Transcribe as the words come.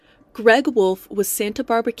Greg Wolf was Santa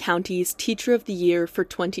Barbara County's Teacher of the Year for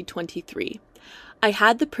 2023. I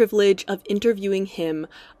had the privilege of interviewing him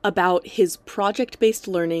about his project-based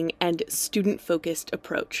learning and student-focused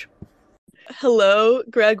approach. Hello,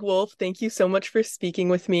 Greg Wolf. Thank you so much for speaking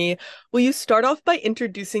with me. Will you start off by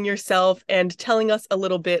introducing yourself and telling us a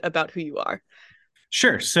little bit about who you are?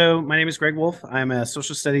 Sure. So my name is Greg Wolf. I'm a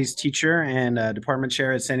social studies teacher and department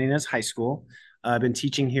chair at Ynez High School. I've been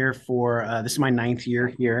teaching here for this is my ninth year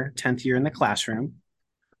here, 10th year in the classroom.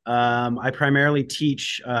 I primarily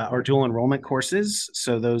teach our dual enrollment courses.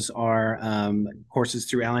 So those are courses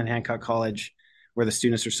through Allen Hancock College where the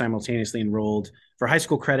students are simultaneously enrolled for high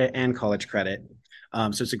school credit and college credit.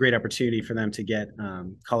 So it's a great opportunity for them to get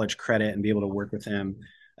college credit and be able to work with them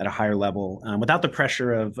at a higher level without the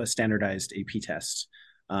pressure of a standardized AP test.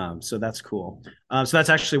 So that's cool. So that's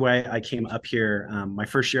actually why I came up here. My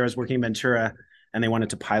first year I was working in Ventura and they wanted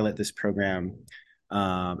to pilot this program.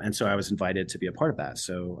 And so I was invited to be a part of that.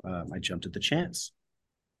 So I jumped at the chance.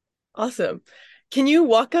 Awesome. Can you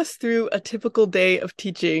walk us through a typical day of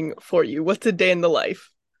teaching for you? What's a day in the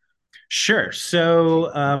life? Sure. So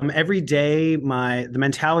every day, the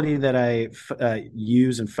mentality that I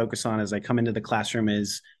use and focus on as I come into the classroom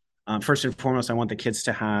is first and foremost, I want the kids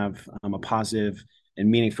to have a positive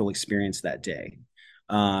and meaningful experience that day.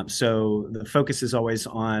 So the focus is always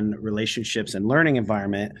on relationships and learning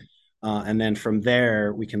environment. And then from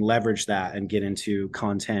there, we can leverage that and get into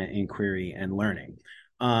content, inquiry, and learning.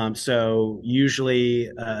 So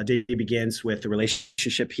usually a day begins with the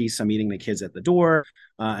relationship piece. I'm meeting the kids at the door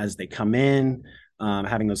as they come in,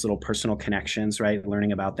 having those little personal connections, right?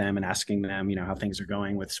 Learning about them and asking them, how things are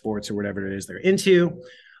going with sports or whatever it is they're into.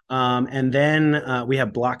 And then we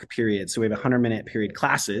have block periods. So we have 100-minute period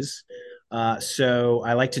classes. So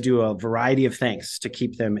I like to do a variety of things to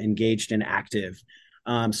keep them engaged and active.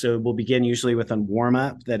 So we'll begin usually with a warm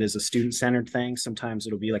up that is a student centered thing. Sometimes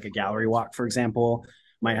it'll be like a gallery walk, for example.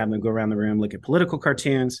 Might have them go around the room, look at political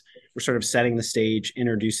cartoons. We're sort of setting the stage,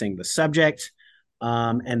 introducing the subject.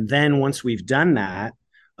 And then once we've done that,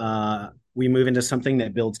 we move into something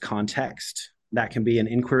that builds context. That can be an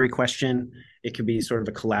inquiry question. It could be sort of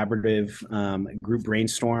a collaborative group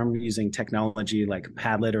brainstorm using technology like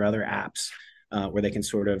Padlet or other apps where they can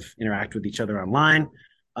sort of interact with each other online.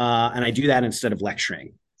 And I do that instead of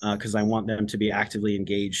lecturing because I want them to be actively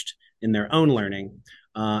engaged in their own learning.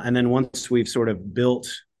 And then once we've sort of built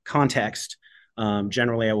context,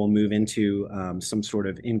 generally I will move into some sort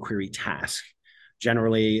of inquiry task.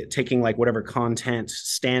 Generally taking like whatever content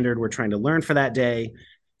standard we're trying to learn for that day,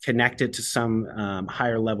 connect it to some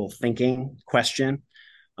higher level thinking question,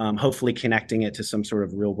 hopefully connecting it to some sort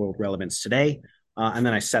of real world relevance today. And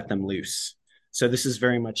then I set them loose. So this is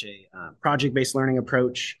very much a project-based learning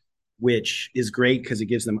approach, which is great because it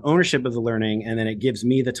gives them ownership of the learning, and then it gives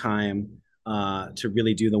me the time to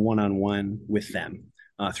really do the one-on-one with them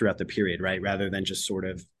throughout the period, right? Rather than just sort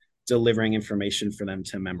of delivering information for them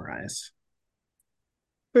to memorize.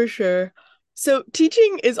 For sure. So,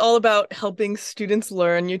 teaching is all about helping students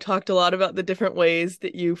learn. You talked a lot about the different ways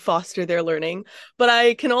that you foster their learning, but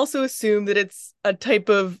I can also assume that it's a type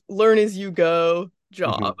of learn as you go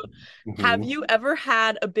job. Mm-hmm. Have Mm-hmm. you ever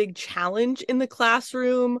had a big challenge in the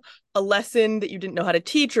classroom, a lesson that you didn't know how to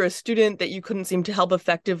teach, or a student that you couldn't seem to help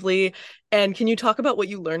effectively? And can you talk about what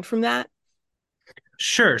you learned from that?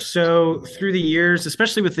 Sure. So through the years,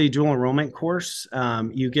 especially with the dual enrollment course,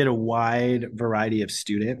 you get a wide variety of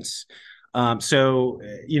students. In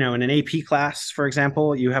an AP class, for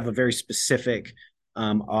example, you have a very specific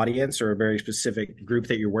audience or a very specific group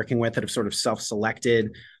that you're working with that have sort of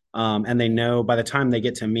self-selected. And they know by the time they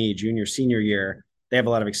get to me, junior, senior year, they have a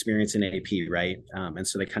lot of experience in AP, right? And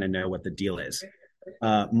so they kind of know what the deal is.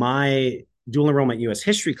 My dual enrollment US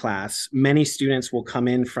history class, many students will come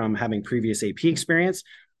in from having previous AP experience.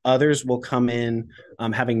 Others will come in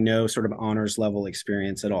having no sort of honors level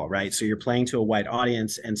experience at all, right? So you're playing to a wide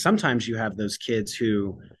audience. And sometimes you have those kids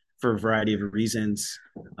who, for a variety of reasons,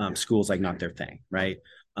 school's like not their thing, right?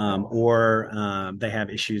 Or they have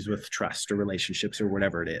issues with trust or relationships or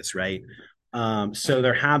whatever it is, right? So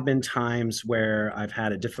there have been times where I've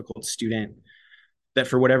had a difficult student that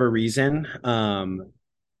for whatever reason,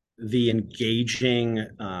 the engaging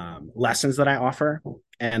lessons that I offer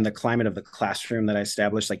and the climate of the classroom that I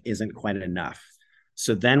established like isn't quite enough.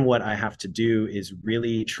 So then what I have to do is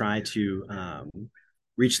really try to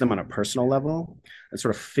reach them on a personal level and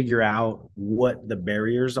sort of figure out what the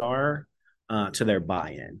barriers are to their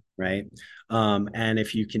buy-in, right? And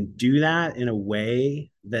if you can do that in a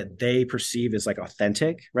way that they perceive as like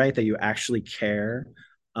authentic, right? That you actually care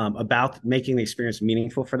about making the experience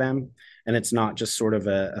meaningful for them, and it's not just sort of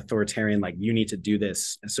a authoritarian, like, you need to do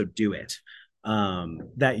this, so do it.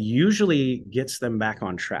 That usually gets them back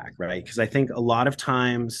on track, right? Because I think a lot of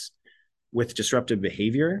times with disruptive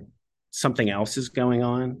behavior, something else is going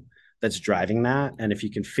on that's driving that. And if you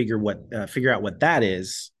can figure out what that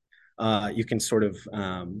is, you can sort of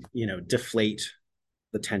deflate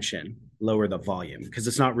the tension, lower the volume, because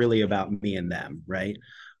it's not really about me and them, right?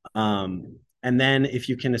 And then if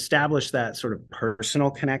you can establish that sort of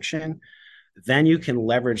personal connection, then you can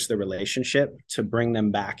leverage the relationship to bring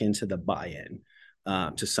them back into the buy-in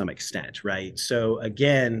to some extent, right? So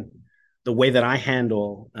again, the way that I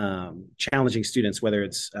handle challenging students, whether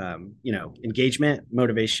it's engagement,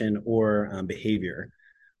 motivation, or behavior,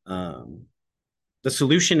 the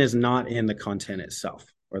solution is not in the content itself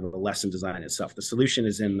or the lesson design itself. The solution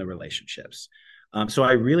is in the relationships. So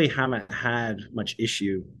I really haven't had much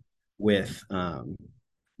issue with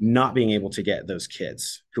not being able to get those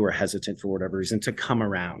kids who are hesitant for whatever reason to come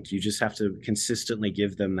around. You just have to consistently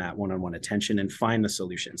give them that one-on-one attention and find the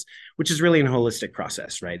solutions, which is really a holistic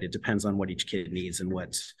process, right? It depends on what each kid needs and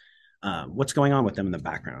what's going on with them in the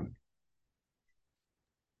background.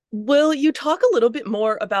 Will you talk a little bit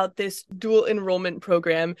more about this dual enrollment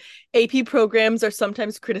program? AP programs are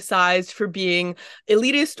sometimes criticized for being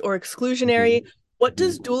elitist or exclusionary. What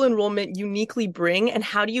does dual enrollment uniquely bring, and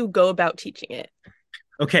how do you go about teaching it?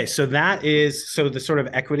 Okay, so the sort of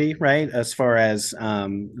equity, right? As far as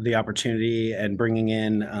the opportunity and bringing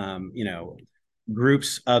in,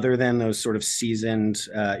 groups other than those sort of seasoned,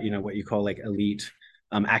 what you call like elite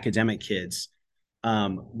academic kids.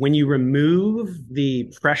 When you remove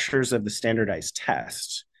the pressures of the standardized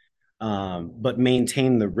test, but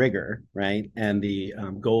maintain the rigor, right? And the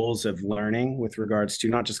goals of learning with regards to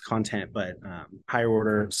not just content, but higher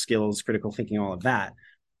order skills, critical thinking, all of that.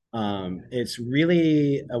 It's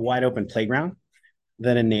really a wide open playground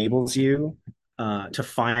that enables you to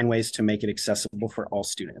find ways to make it accessible for all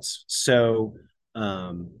students. So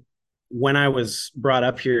when I was brought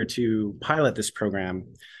up here to pilot this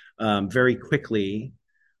program, very quickly,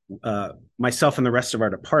 myself and the rest of our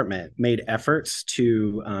department made efforts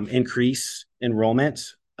to increase enrollment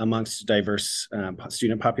amongst diverse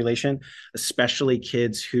student population, especially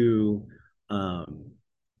kids who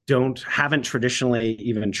haven't traditionally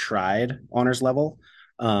even tried honors level,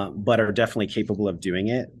 but are definitely capable of doing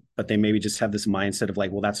it. But they maybe just have this mindset of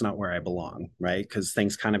like, well, that's not where I belong, right? Because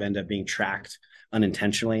things kind of end up being tracked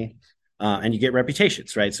unintentionally. And you get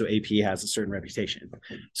reputations, right? So AP has a certain reputation.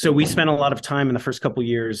 So we spent a lot of time in the first couple of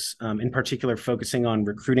years, in particular, focusing on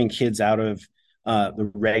recruiting kids out of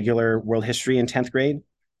the regular world history in 10th grade,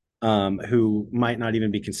 who might not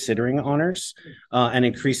even be considering honors, and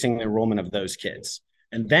increasing the enrollment of those kids.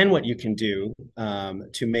 And then what you can do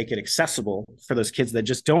to make it accessible for those kids that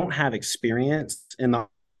just don't have experience in the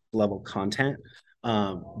level content,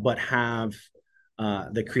 but have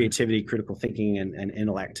the creativity, critical thinking, and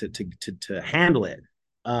intellect to handle it.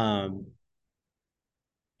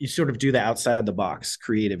 You sort of do the outside the box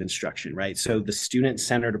creative instruction, right? So the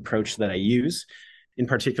student-centered approach that I use, in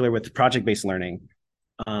particular with project-based learning,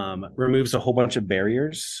 removes a whole bunch of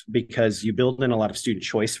barriers because you build in a lot of student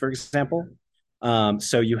choice, for example.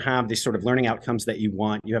 So you have these sort of learning outcomes that you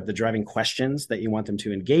want. You have the driving questions that you want them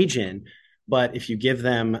to engage in. But if you give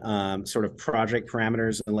them sort of project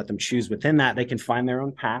parameters and let them choose within that, they can find their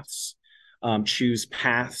own paths, choose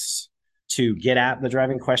paths to get at the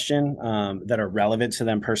driving question that are relevant to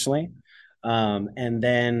them personally. And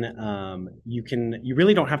then you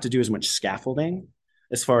really don't have to do as much scaffolding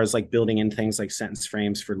as far as like building in things like sentence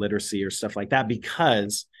frames for literacy or stuff like that,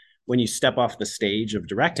 because when you step off the stage of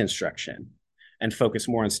direct instruction and focus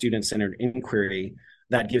more on student-centered inquiry,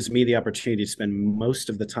 that gives me the opportunity to spend most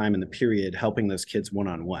of the time in the period helping those kids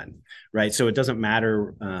one-on-one, right? So it doesn't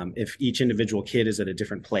matter if each individual kid is at a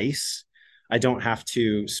different place. I don't have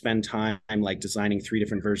to spend time like designing 3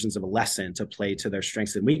 different versions of a lesson to play to their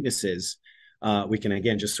strengths and weaknesses. We can,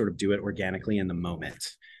 again, just sort of do it organically in the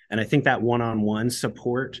moment. And I think that one-on-one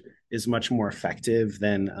support is much more effective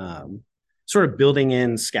than sort of building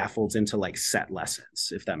in scaffolds into like set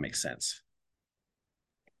lessons, if that makes sense.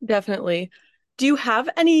 Definitely. Do you have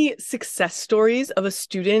any success stories of a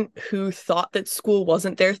student who thought that school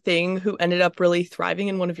wasn't their thing, who ended up really thriving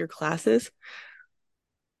in one of your classes?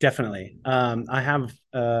 Definitely. I have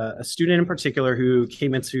a student in particular who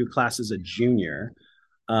came into class as a junior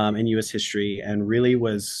in US history and really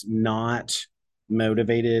was not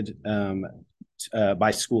motivated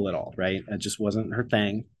by school at all, right? It just wasn't her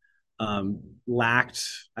thing. Lacked,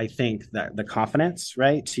 I think, that the confidence,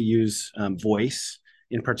 right, to use voice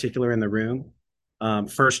in particular in the room.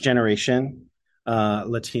 First generation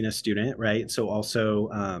Latina student, right? So also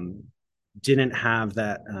didn't have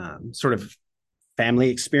that sort of family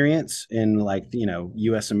experience in like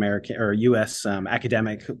U.S. American or U.S.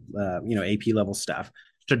 Academic AP level stuff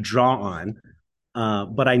to draw on,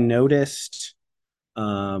 but I noticed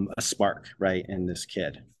a spark right in this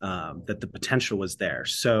kid, that the potential was there.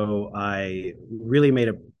 So I really made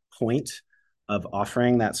a point of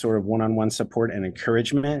offering that sort of one-on-one support and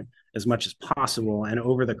encouragement as much as possible. And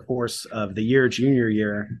over the course of the year, junior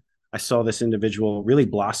year, I saw this individual really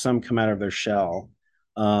blossom, come out of their shell,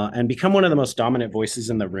 and become one of the most dominant voices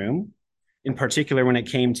in the room. In particular, when it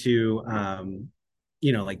came to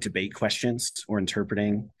like debate questions or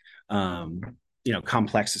interpreting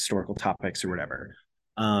complex historical topics or whatever.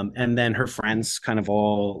 And then her friends kind of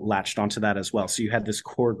all latched onto that as well. So you had this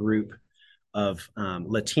core group of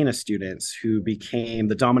Latina students who became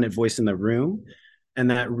the dominant voice in the room, and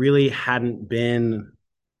that really hadn't been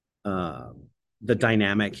uh, the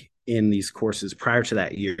dynamic in these courses prior to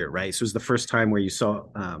that year, right? So it was the first time where you saw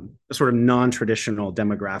a sort of non-traditional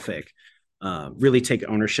demographic really take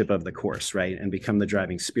ownership of the course, right, and become the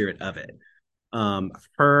driving spirit of it.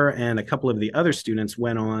 Her and a couple of the other students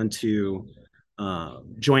went on to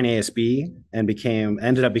join ASB and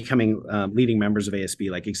ended up becoming leading members of ASB,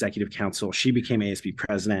 like executive council. She became ASB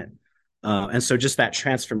president. And so just that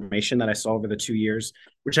transformation that I saw over the 2 years,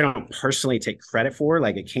 which I don't personally take credit for,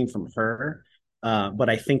 like it came from her. But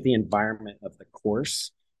I think the environment of the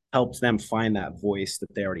course helped them find that voice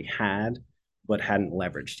that they already had, but hadn't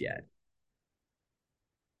leveraged yet.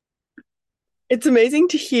 It's amazing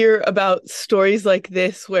to hear about stories like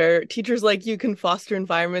this where teachers like you can foster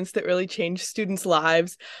environments that really change students'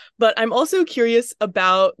 lives. But I'm also curious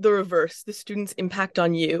about the reverse, the students' impact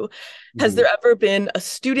on you. Has Mm-hmm. there ever been a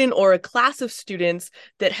student or a class of students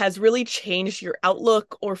that has really changed your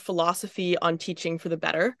outlook or philosophy on teaching for the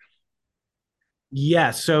better?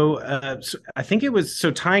 Yeah, so I think it was so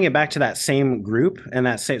tying it back to that same group and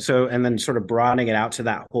that same and then sort of broadening it out to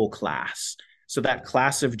that whole class. So that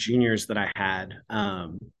class of juniors that I had,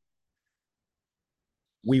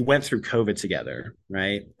 we went through COVID together,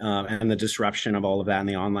 right? And the disruption of all of that and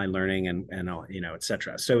the online learning and all, et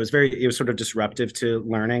cetera. So it was sort of disruptive to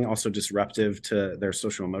learning, also disruptive to their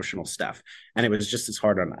social emotional stuff, and it was just as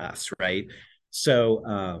hard on us, right?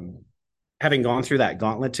 So having gone through that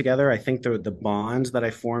gauntlet together, I think the bond that I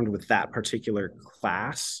formed with that particular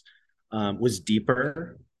class was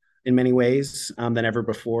deeper in many ways than ever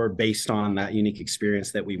before, based on that unique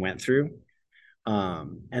experience that we went through.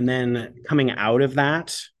 And then coming out of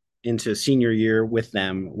that into senior year with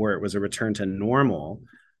them, where it was a return to normal,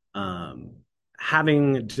 um,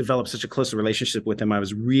 having developed such a close relationship with them, I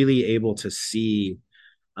was really able to see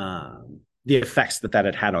the effects that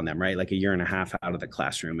had had on them, right? Like a year and a half out of the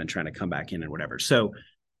classroom and trying to come back in and whatever. So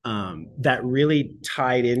that really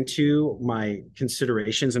tied into my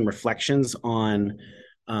considerations and reflections on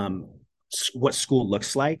um, what school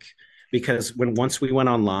looks like. Because once we went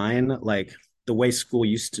online, like the way school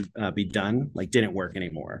used to be done, like didn't work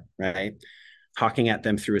anymore, right? Talking at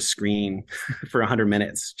them through a screen for 100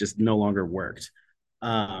 minutes just no longer worked.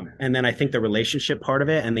 And then I think the relationship part of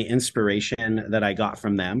it and the inspiration that I got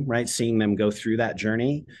from them, right? Seeing them go through that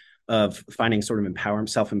journey of finding sort of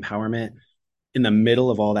self empowerment in the middle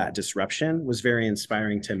of all that disruption was very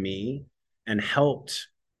inspiring to me and helped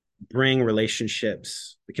bring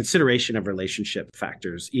relationships, the consideration of relationship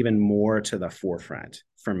factors, even more to the forefront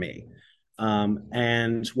for me.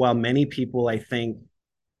 And while many people, I think,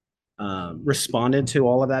 responded to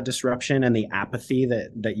all of that disruption and the apathy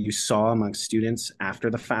that you saw amongst students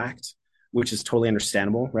after the fact, which is totally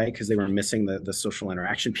understandable, right? Because they were missing the social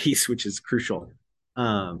interaction piece, which is crucial.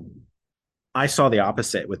 Um, I saw the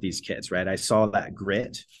opposite with these kids, right? I saw that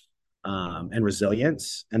grit and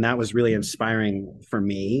resilience, and that was really inspiring for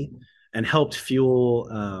me and helped fuel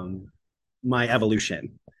my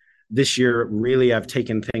evolution. This year, really, I've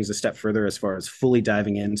taken things a step further as far as fully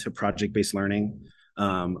diving into project-based learning,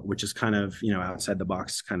 which is kind of outside the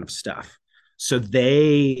box kind of stuff. So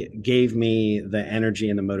they gave me the energy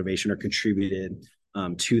and the motivation, or contributed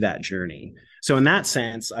to that journey. So in that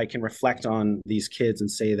sense, I can reflect on these kids and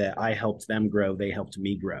say that I helped them grow, they helped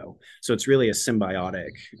me grow. So it's really a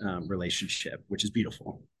symbiotic relationship, which is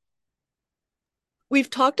beautiful. We've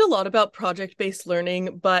talked a lot about project-based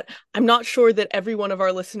learning, but I'm not sure that every one of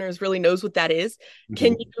our listeners really knows what that is.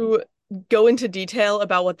 Can Mm-hmm. you go into detail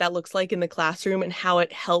about what that looks like in the classroom and how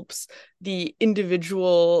it helps the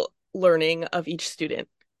individual learning of each student?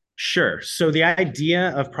 Sure. So the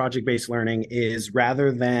idea of project-based learning is,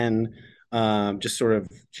 rather than just sort of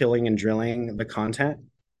killing and drilling the content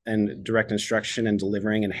and direct instruction and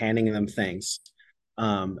delivering and handing them things,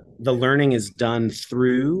 the learning is done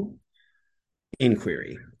through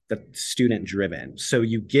inquiry, the student driven. So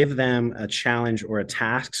you give them a challenge or a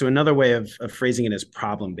task. So another way of phrasing it is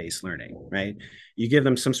problem-based learning, right? You give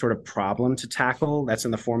them some sort of problem to tackle that's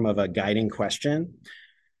in the form of a guiding question.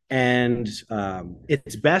 And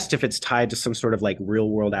it's best if it's tied to some sort of like real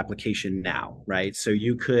world application now, right? So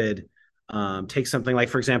you could take something like,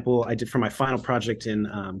 for example, I did for my final project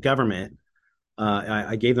in government,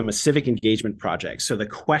 I gave them a civic engagement project. So the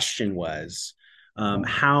question was,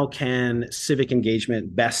 how can civic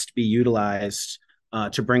engagement best be utilized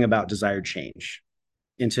to bring about desired change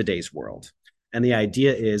in today's world? And the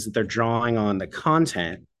idea is that they're drawing on the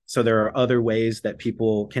content. So there are other ways that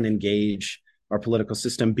people can engage our political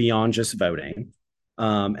system beyond just voting.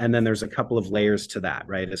 And then there's a couple of layers to that,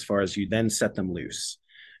 right? As far as you then set them loose.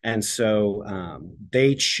 And so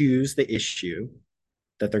they choose the issue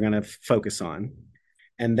that they're going to focus on.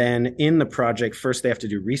 And then in the project, first they have to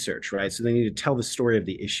do research, right? So they need to tell the story of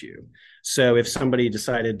the issue. So if somebody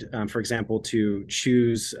decided, for example, to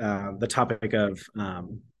choose the topic of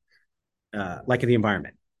like the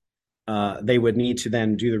environment, they would need to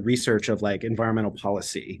then do the research of like environmental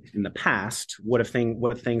policy in the past. What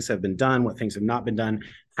things have been done? What things have not been done?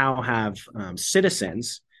 How have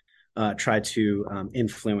citizens tried to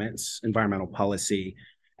influence environmental policy?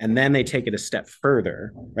 And then they take it a step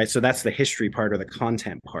further, right? So that's the history part or the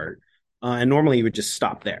content part. And normally you would just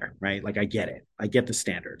stop there, right? Like, I get it. I get the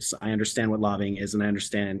standards. I understand what lobbying is, and I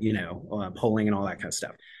understand, polling and all that kind of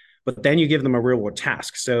stuff. But then you give them a real world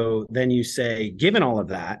task. So then you say, given all of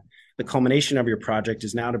that, the culmination of your project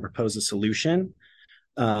is now to propose a solution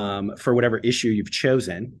for whatever issue you've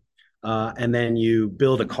chosen. And then you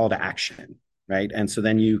build a call to action, right? And so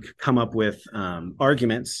then you come up with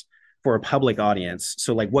arguments for a public audience.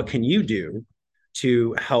 So like, what can you do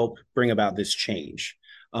to help bring about this change?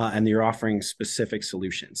 And you're offering specific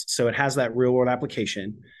solutions. So it has that real world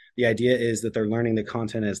application. The idea is that they're learning the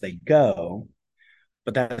content as they go,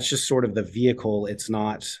 but that's just sort of the vehicle. It's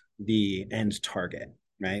not the end target,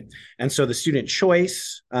 right? And so the student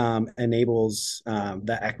choice enables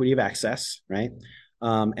the equity of access, right?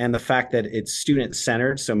 And the fact that it's student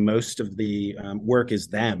centered. So most of the work is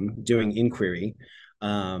them doing inquiry.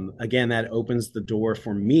 Again, that opens the door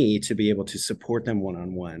for me to be able to support them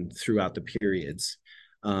one-on-one throughout the periods,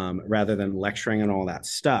 rather than lecturing on all that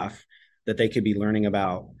stuff that they could be learning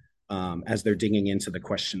about as they're digging into the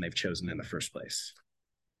question they've chosen in the first place.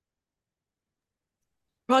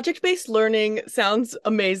 Project-based learning sounds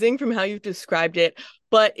amazing from how you've described it,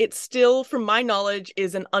 but it still, from my knowledge,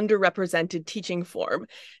 is an underrepresented teaching form.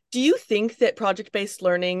 Do you think that project-based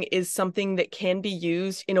learning is something that can be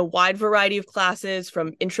used in a wide variety of classes,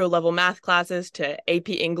 from intro-level math classes to AP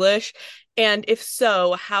English? And if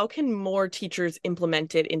so, how can more teachers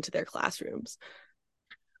implement it into their classrooms?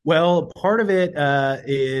 Well, part of it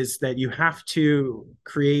is that you have to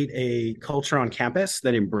create a culture on campus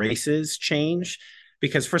that embraces change,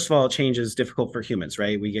 because first of all, change is difficult for humans,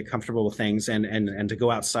 right? We get comfortable with things, and to go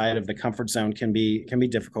outside of the comfort zone can be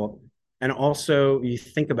difficult. And also, you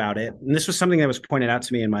think about it, and this was something that was pointed out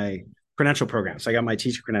to me in my credential program. So I got my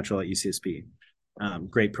teacher credential at UCSB,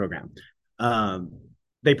 great program.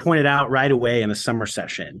 They pointed out right away in the summer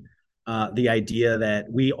session the idea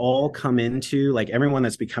that we all come into, like, everyone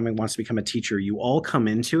wants to become a teacher, you all come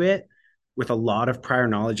into it with a lot of prior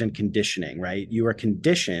knowledge and conditioning, right? You are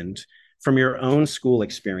conditioned from your own school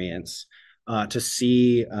experience to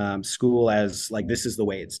see school as like, this is the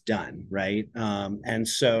way it's done, right? And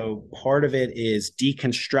so part of it is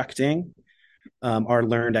deconstructing our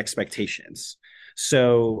learned expectations.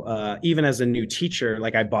 So even as a new teacher,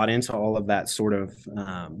 like, I bought into all of that sort of,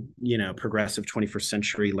 progressive 21st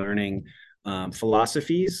century learning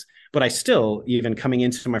philosophies, but I still, even coming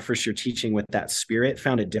into my first year teaching with that spirit,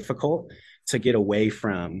 found it difficult to get away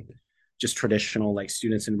from just traditional, like,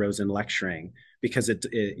 students in rows and lecturing, because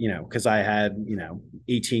because I had,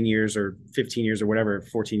 18 years or 15 years or whatever,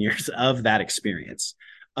 14 years of that experience.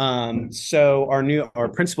 So our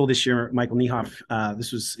principal this year, Michael Niehoff,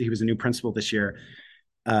 he was a new principal this year,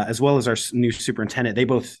 as well as our new superintendent. They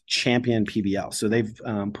both champion PBL. So they've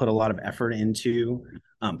put a lot of effort into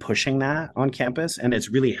pushing that on campus. And it's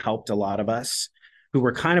really helped a lot of us who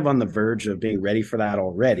were kind of on the verge of being ready for that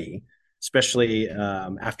already, especially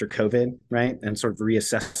after COVID, right? And sort of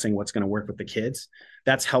reassessing what's going to work with the kids.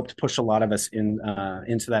 That's helped push a lot of us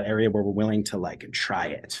into that area where we're willing to, like, try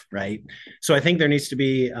it, right? So I think there needs to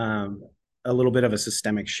be a little bit of a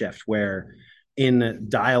systemic shift where, in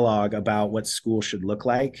dialogue about what school should look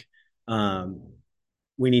like,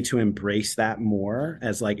 we need to embrace that more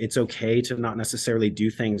as, like, it's okay to not necessarily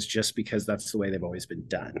do things just because that's the way they've always been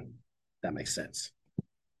done. That makes sense.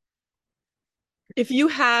 If you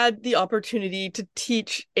had the opportunity to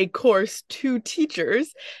teach a course to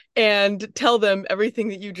teachers and tell them everything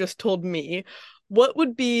that you just told me, what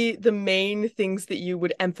would be the main things that you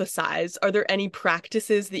would emphasize? Are there any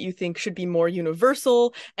practices that you think should be more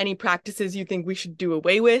universal? Any practices you think we should do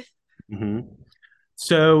away with? Mhm.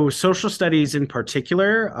 So, social studies in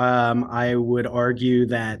particular, I would argue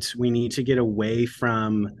that we need to get away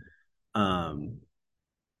from um,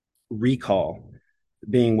 recall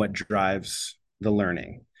being what drives the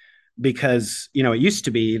learning. Because it used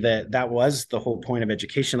to be that that was the whole point of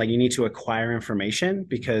education. Like, you need to acquire information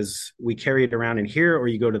because we carry it around in here, or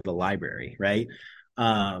you go to the library, right?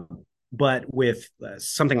 um, but with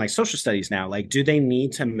something like social studies now, like, do they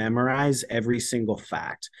need to memorize every single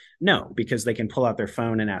fact? No, because they can pull out their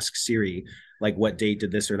phone and ask Siri, like, what date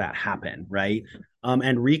did this or that happen, right?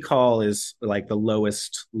 And recall is like the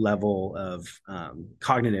lowest level of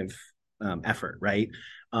cognitive effort, right?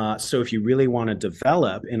 So if you really want to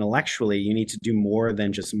develop intellectually, you need to do more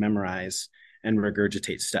than just memorize and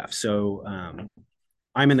regurgitate stuff. So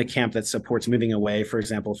I'm in the camp that supports moving away, for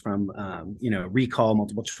example, from recall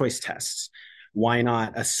multiple choice tests. Why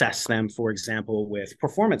not assess them, for example, with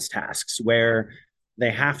performance tasks where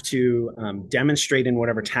they have to demonstrate in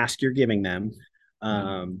whatever task you're giving them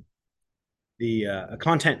um, the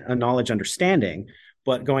content, knowledge, understanding.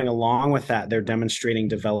 But going along with that, they're demonstrating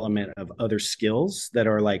development of other skills that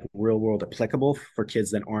are like real world applicable for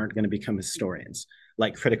kids that aren't going to become historians,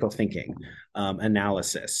 like critical thinking,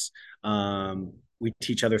 analysis. We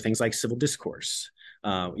teach other things like civil discourse,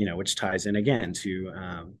 which ties in again to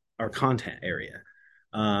our content area.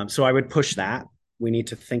 So I would push that. We need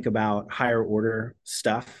to think about higher order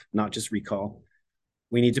stuff, not just recall.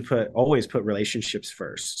 We need to always put relationships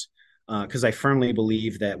first, because I firmly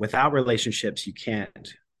believe that without relationships, you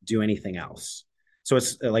can't do anything else. So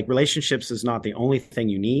it's like relationships is not the only thing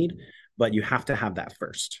you need, but you have to have that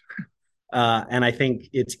first. And I think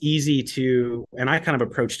it's easy to, and I kind of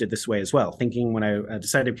approached it this way as well, thinking when I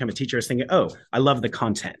decided to become a teacher, I was thinking, oh, I love the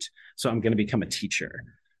content, so I'm going to become a teacher,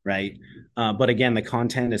 right? But again, the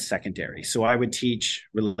content is secondary. So I would teach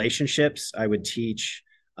relationships, I would teach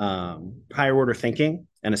higher order thinking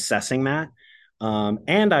and assessing that.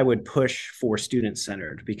 And I would push for student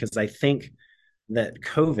centered, because I think that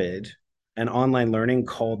COVID and online learning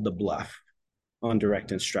called the bluff on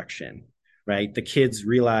direct instruction, right? The kids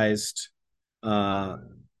realized uh,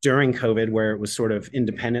 during COVID, where it was sort of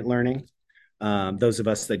independent learning, those of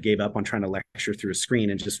us that gave up on trying to lecture through a screen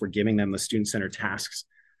and just were giving them the student centered tasks,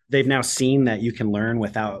 they've now seen that you can learn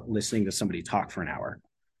without listening to somebody talk for an hour,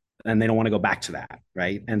 and they don't want to go back to that,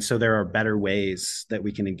 right? And so there are better ways that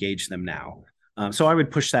we can engage them now. So I would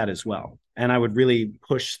push that as well, and I would really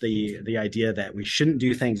push the idea that we shouldn't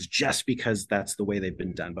do things just because that's the way they've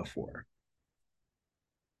been done before.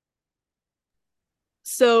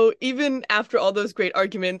 So, even after all those great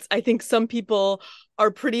arguments, I think some people are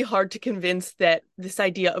pretty hard to convince that this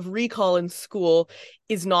idea of recall in school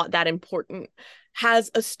is not that important. Has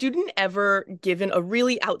a student ever given a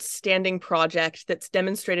really outstanding project that's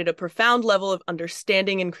demonstrated a profound level of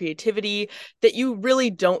understanding and creativity that you really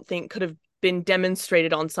don't think could have been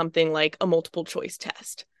demonstrated on something like a multiple choice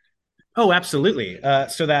test? Oh, absolutely.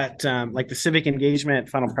 So that like the civic engagement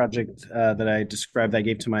final project that I described, that I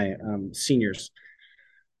gave to my seniors,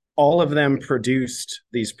 all of them produced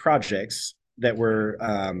these projects that were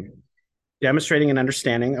demonstrating an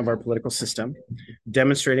understanding of our political system,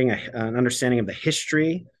 demonstrating an understanding of the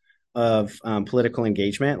history of political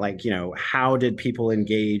engagement. Like, how did people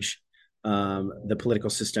engage the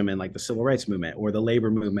political system in like the civil rights movement or the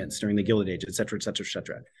labor movements during the Gilded Age, et cetera, et cetera, et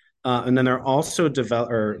cetera. And then they're also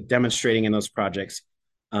demonstrating in those projects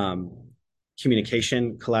um,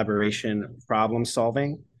 communication, collaboration, problem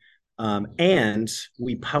solving. And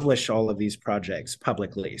we publish all of these projects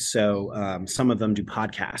publicly. So some of them do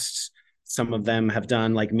podcasts. Some of them have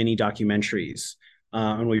done like mini documentaries.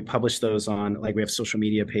 And we publish those on, like, we have a social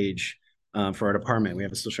media page for our department. We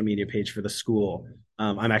have a social media page for the school.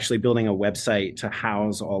 I'm actually building a website to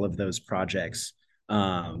house all of those projects.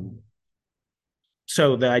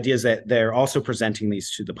 So the idea is that they're also presenting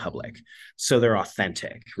these to the public, so they're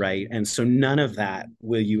authentic, right? And so none of that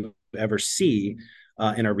will you ever see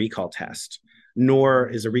in a recall test, nor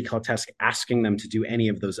is a recall test asking them to do any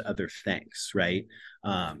of those other things, right?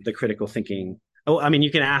 The critical thinking. Oh, I mean, you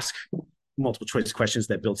can ask multiple choice questions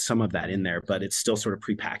that build some of that in there, but it's still sort of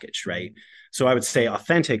prepackaged, right? So I would say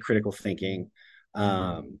authentic critical thinking,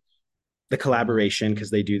 the collaboration, because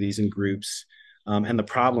they do these in groups, and the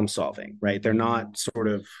problem solving, right? They're not sort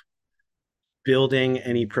of building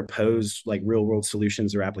any proposed like real world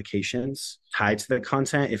solutions or applications tied to the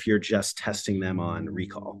content if you're just testing them on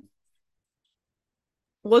recall.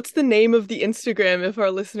 What's the name of the Instagram if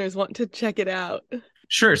our listeners want to check it out?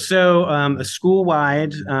 Sure. So a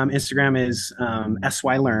school-wide Instagram is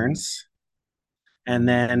SY Learns, and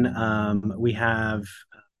then we have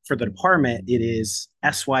for the department it is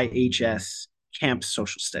SYHS Camp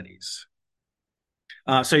Social Studies.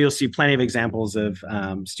 So you'll see plenty of examples of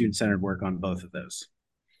student-centered work on both of those.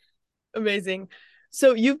 Amazing.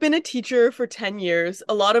 So you've been a teacher for 10 years.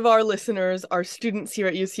 A lot of our listeners are students here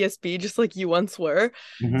at UCSB, just like you once were,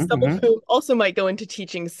 Mm-hmm, some of mm-hmm. whom also might go into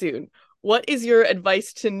teaching soon. What is your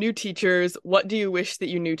advice to new teachers? What do you wish that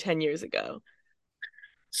you knew 10 years ago?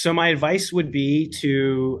 So my advice would be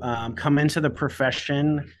to come into the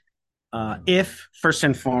profession if first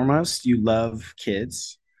and foremost you love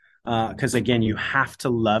kids, because again, you have to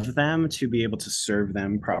love them to be able to serve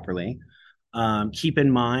them properly. Keep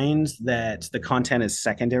in mind that the content is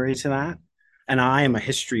secondary to that. And I am a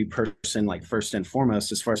history person, like first and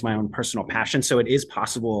foremost, as far as my own personal passion. So it is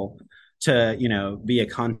possible to, be a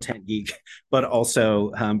content geek, but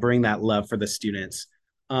also bring that love for the students.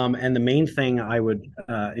 And the main thing I would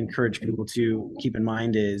encourage people to keep in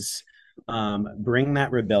mind is bring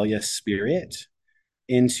that rebellious spirit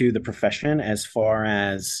into the profession as far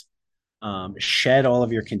as shed all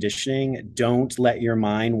of your conditioning. Don't let your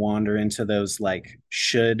mind wander into those like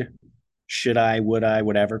should I, would I,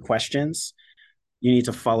 whatever questions. You need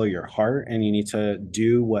to follow your heart and you need to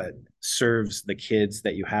do what serves the kids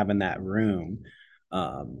that you have in that room,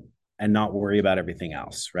 um, and not worry about everything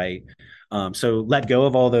else, right? So let go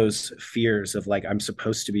of all those fears of like, I'm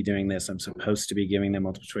supposed to be doing this, I'm supposed to be giving them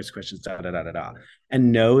multiple choice questions, da da da da da,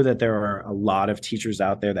 and know that there are a lot of teachers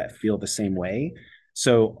out there that feel the same way.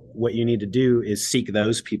 So what you need to do is seek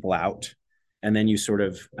those people out, and then you sort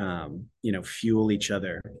of fuel each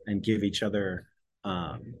other and give each other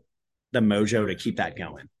the mojo to keep that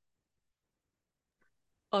going.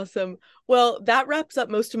 Awesome. Well, that wraps up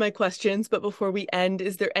most of my questions, but before we end,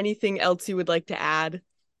 is there anything else you would like to add?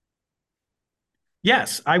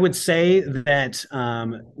 Yes, I would say that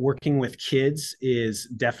working with kids is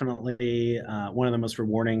definitely one of the most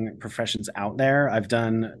rewarding professions out there. I've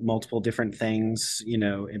done multiple different things,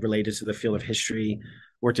 related to the field of history,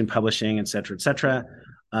 worked in publishing, et cetera, et cetera.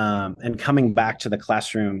 And coming back to the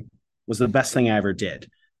classroom was the best thing I ever did.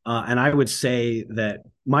 And I would say that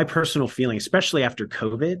my personal feeling, especially after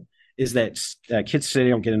COVID, is that kids today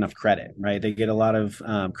don't get enough credit, right? They get a lot of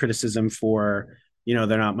criticism for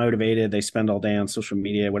they're not motivated, they spend all day on social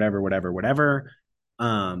media, whatever, whatever, whatever.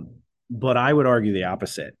 But I would argue the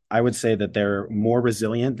opposite. I would say that they're more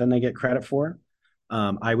resilient than they get credit for.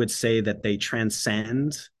 I would say that they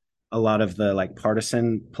transcend a lot of the like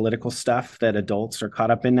partisan political stuff that adults are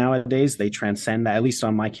caught up in nowadays. They transcend that, at least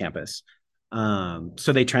on my campus.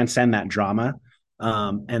 So they transcend that drama,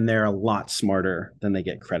 and they're a lot smarter than they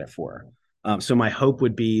get credit for. So my hope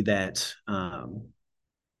would be that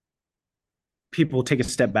people take a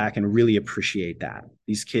step back and really appreciate that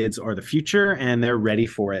these kids are the future and they're ready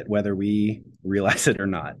for it, whether we realize it or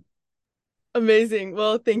not. Amazing.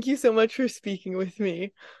 Well, thank you so much for speaking with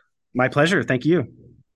me. My pleasure. Thank you.